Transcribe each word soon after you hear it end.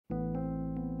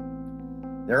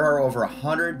There are over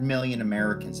 100 million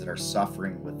Americans that are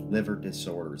suffering with liver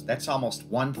disorders. That's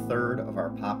almost 1/3 of our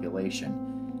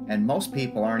population. And most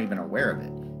people aren't even aware of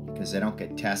it because they don't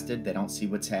get tested, they don't see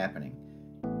what's happening.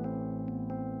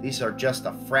 These are just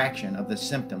a fraction of the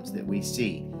symptoms that we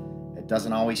see. It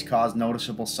doesn't always cause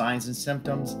noticeable signs and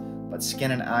symptoms, but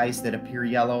skin and eyes that appear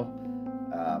yellow,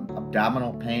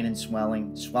 abdominal pain and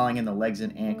swelling, swelling in the legs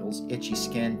and ankles, itchy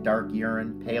skin, dark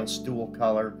urine, pale stool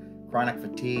color, chronic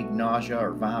fatigue, nausea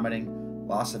or vomiting,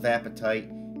 loss of appetite,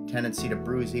 tendency to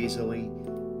bruise easily.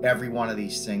 Every one of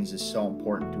these things is so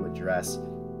important to address.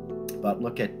 But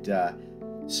look at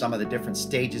some of the different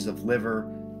stages of liver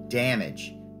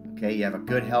damage. Okay, you have a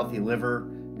good healthy liver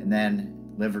and then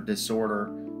liver disorder.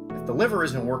 If the liver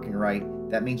isn't working right,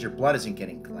 that means your blood isn't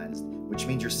getting cleansed, which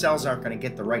means your cells aren't going to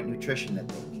get the right nutrition that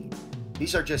they need.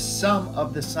 These are just some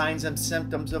of the signs and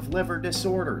symptoms of liver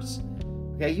disorders.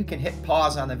 Okay, you can hit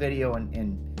pause on the video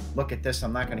and look at this.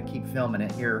 I'm not going to keep filming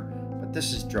it here, but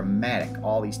this is dramatic,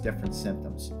 all these different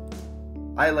symptoms.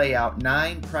 I lay out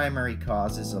 9 primary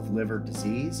causes of liver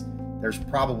disease. There's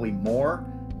probably more,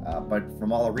 but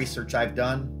from all the research I've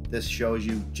done, this shows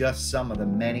you just some of the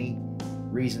many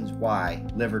reasons why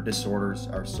liver disorders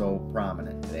are so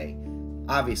prominent today.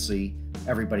 Obviously,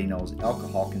 everybody knows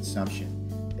alcohol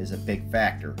consumption is a big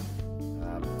factor.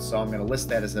 So I'm going to list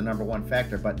that as the #1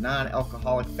 factor, but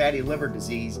non-alcoholic fatty liver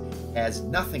disease has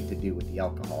nothing to do with the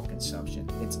alcohol consumption.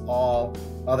 It's all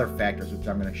other factors, which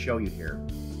I'm going to show you here.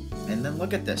 And then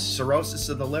look at this, cirrhosis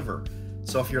of the liver.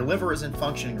 So if your liver isn't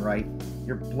functioning right,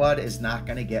 your blood is not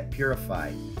going to get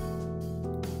purified.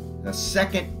 The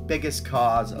second biggest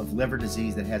cause of liver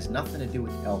disease that has nothing to do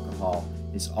with alcohol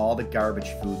is all the garbage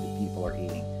food that people are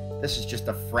eating. This is just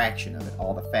a fraction of it.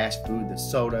 All the fast food, the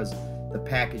sodas, the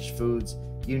packaged foods,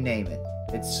 you name it.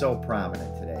 It's so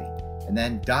prominent today. And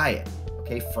then diet,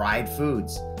 okay, fried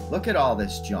foods. Look at all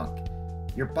this junk.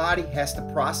 Your body has to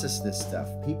process this stuff.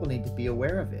 People need to be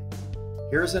aware of it.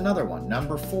 Here's another one,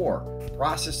 #4,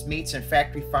 processed meats and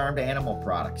factory farmed animal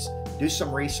products. Do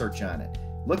some research on it.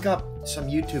 Look up some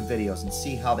YouTube videos and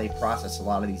see how they process a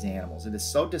lot of these animals. It is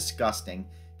so disgusting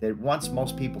that once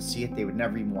most people see it, they would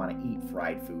never even want to eat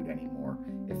fried food anymore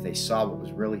if they saw what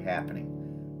was really happening.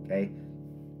 Okay,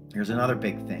 here's another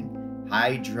big thing.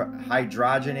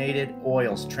 Hydrogenated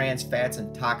oils, trans fats,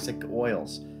 and toxic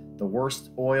oils. The worst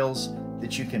oils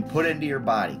that you can put into your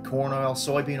body: corn oil,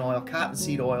 soybean oil,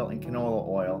 cottonseed oil, and canola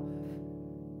oil.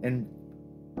 And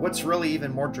what's really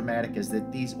even more dramatic is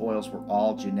that these oils were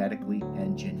all genetically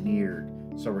engineered.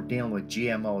 So we're dealing with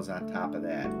GMOs on top of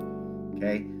that.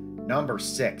 Okay,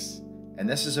 #6, and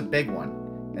this is a big one,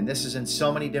 and this is in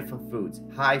so many different foods.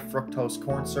 High fructose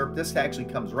corn syrup. This actually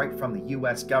comes right from the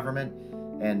US government,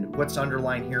 and what's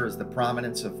underlined here is the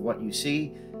prominence of what you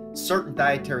see. Certain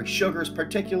dietary sugars,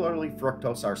 particularly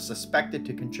fructose, are suspected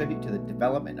to contribute to the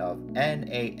development of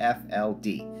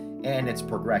NAFLD and its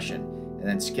progression. And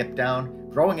then skip down.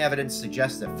 Growing evidence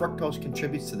suggests that fructose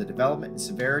contributes to the development and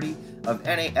severity of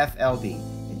NAFLD.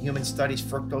 In human studies,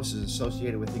 fructose is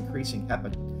associated with increasing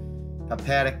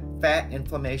hepatic fat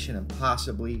inflammation and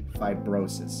possibly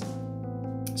fibrosis.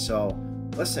 So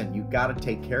listen, you got to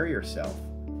take care of yourself.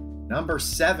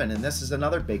 #7, and this is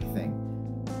another big thing,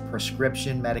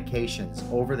 prescription medications,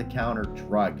 over-the-counter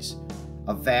drugs.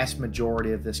 A vast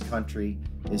majority of this country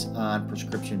is on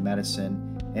prescription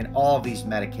medicine, and all of these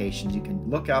medications, you can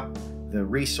look up the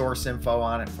resource info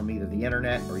on it from either the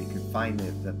internet, or you can find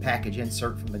the package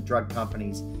insert from the drug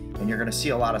companies, and you're going to see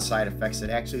a lot of side effects that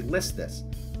actually list this.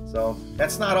 So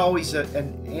that's not always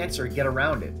an answer to get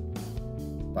around it,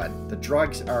 but the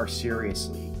drugs are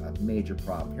seriously a major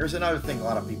problem. Here's another thing a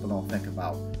lot of people don't think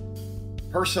about.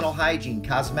 Personal hygiene,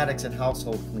 cosmetics, and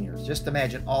household cleaners. Just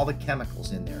imagine all the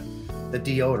chemicals in there. The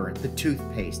deodorant, the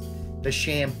toothpaste, the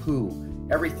shampoo,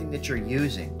 everything that you're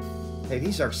using. Okay,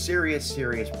 these are serious,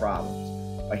 serious problems.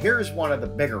 But here's one of the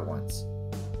bigger ones.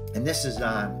 And this is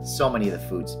on so many of the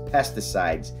foods.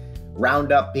 Pesticides.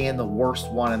 Roundup being the worst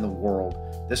one in the world.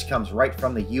 This comes right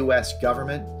from the US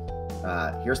government.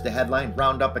 Here's the headline.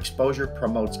 Roundup exposure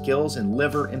promotes gills and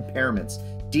liver impairments,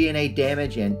 DNA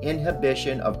damage, and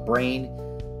inhibition of brain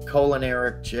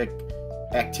cholinergic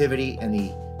activity in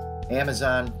the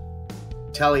Amazon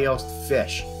teleost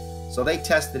fish. So they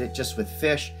tested it just with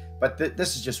fish, but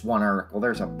this is just one article.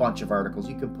 There's a bunch of articles.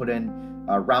 You can put in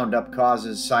Roundup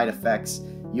causes, side effects,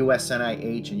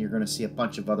 USNIH, and you're going to see a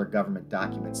bunch of other government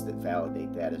documents that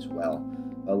validate that as well.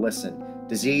 Listen,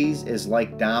 disease is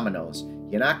like dominoes.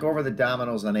 You knock over the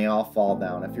dominoes and they all fall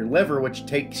down. If your liver, which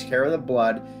takes care of the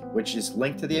blood, which is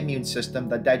linked to the immune system,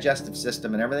 the digestive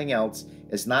system, and everything else,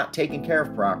 is not taken care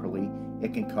of properly,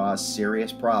 it can cause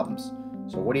serious problems.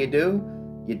 So what do?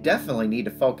 you definitely need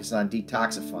to focus on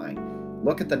detoxifying.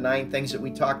 Look at the 9 things that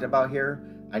we talked about here.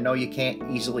 I know you can't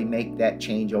easily make that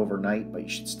change overnight, but you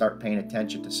should start paying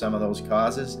attention to some of those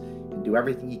causes and do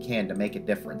everything you can to make a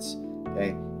difference.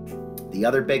 Okay? The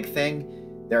other big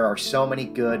thing, there are so many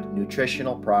good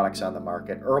nutritional products on the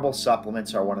market. Herbal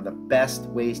supplements are one of the best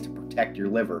ways to protect your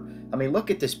liver. I mean, look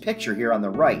at this picture here on the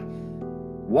right.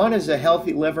 One is a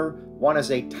healthy liver, one is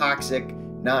a toxic,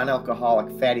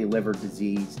 non-alcoholic fatty liver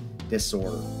disease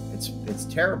disorder. It's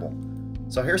terrible.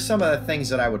 So here's some of the things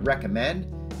that I would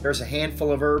recommend. There's a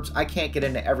handful of herbs. I can't get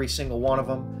into every single one of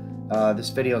them. This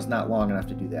video is not long enough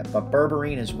to do that. But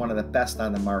berberine is one of the best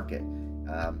on the market.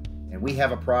 And we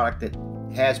have a product that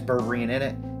has berberine in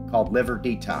it called Liver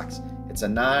Detox. It's a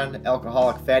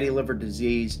non-alcoholic fatty liver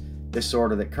disease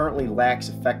disorder that currently lacks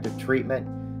effective treatment.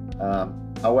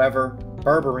 However,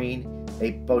 berberine,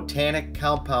 a botanic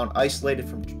compound isolated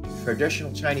from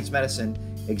traditional Chinese medicine,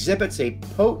 exhibits a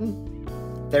potent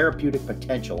therapeutic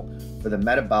potential for the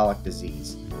metabolic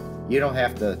disease. You don't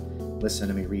have to listen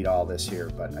to me read all this here,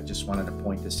 but I just wanted to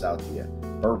point this out to you.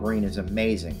 Berberine is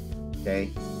amazing,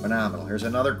 okay? Phenomenal. Here's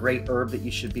another great herb that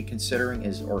you should be considering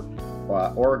is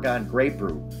Oregon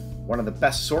grapefruit, one of the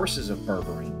best sources of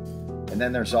berberine. And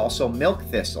then there's also milk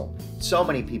thistle. So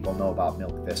many people know about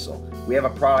milk thistle. We have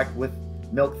a product with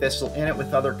milk thistle in it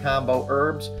with other combo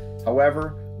herbs.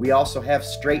 However, we also have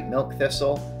straight milk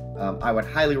thistle. I would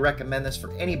highly recommend this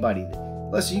for anybody.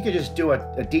 Listen, you could just do a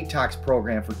detox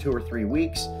program for 2 or 3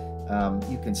 weeks.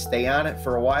 You can stay on it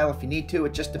for a while if you need to.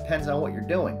 It just depends on what you're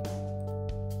doing.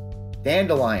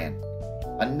 Dandelion,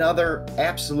 another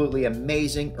absolutely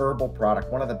amazing herbal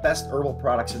product, one of the best herbal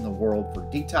products in the world for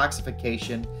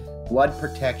detoxification, blood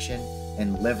protection,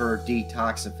 and liver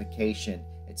detoxification.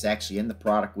 It's actually in the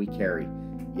product we carry.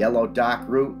 Yellow dock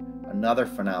root, another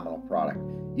phenomenal product.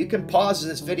 You can pause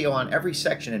this video on every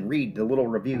section and read the little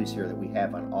reviews here that we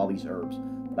have on all these herbs,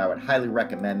 but I would highly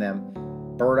recommend them.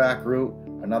 Burdock root,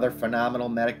 another phenomenal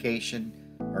medication,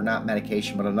 or not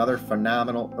medication, but another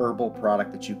phenomenal herbal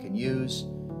product that you can use.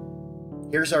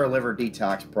 Here's our liver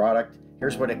detox product.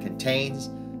 Here's what it contains.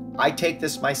 I take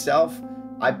this myself.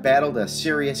 I battled a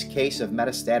serious case of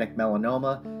metastatic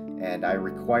melanoma, and I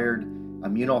required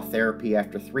immunotherapy.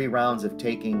 After 3 rounds of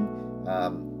taking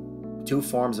 2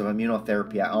 forms of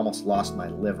immunotherapy, I almost lost my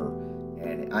liver,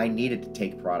 and I needed to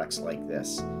take products like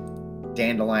this.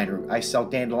 Dandelion root. I sell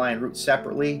dandelion root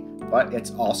separately, but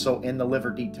it's also in the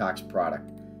liver detox product.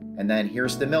 And then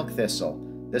here's the milk thistle.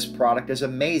 This product is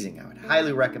amazing. I would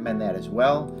highly recommend that as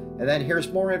well. And then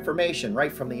here's more information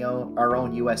right from our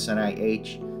own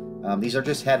USNIH. These are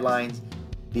just headlines.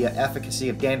 The efficacy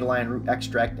of dandelion root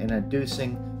extract in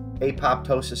inducing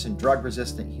apoptosis in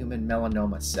drug-resistant human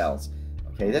melanoma cells.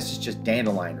 Okay, this is just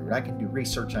dandelion root. I can do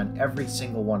research on every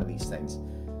single one of these things.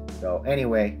 So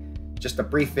anyway, just a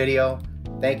brief video.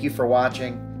 Thank you for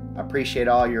watching. I appreciate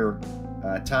all your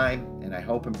time, and I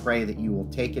hope and pray that you will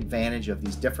take advantage of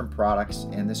these different products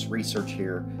and this research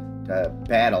here to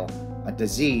battle a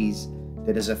disease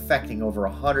that is affecting over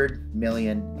 100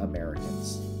 million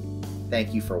Americans.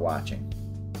 Thank you for watching.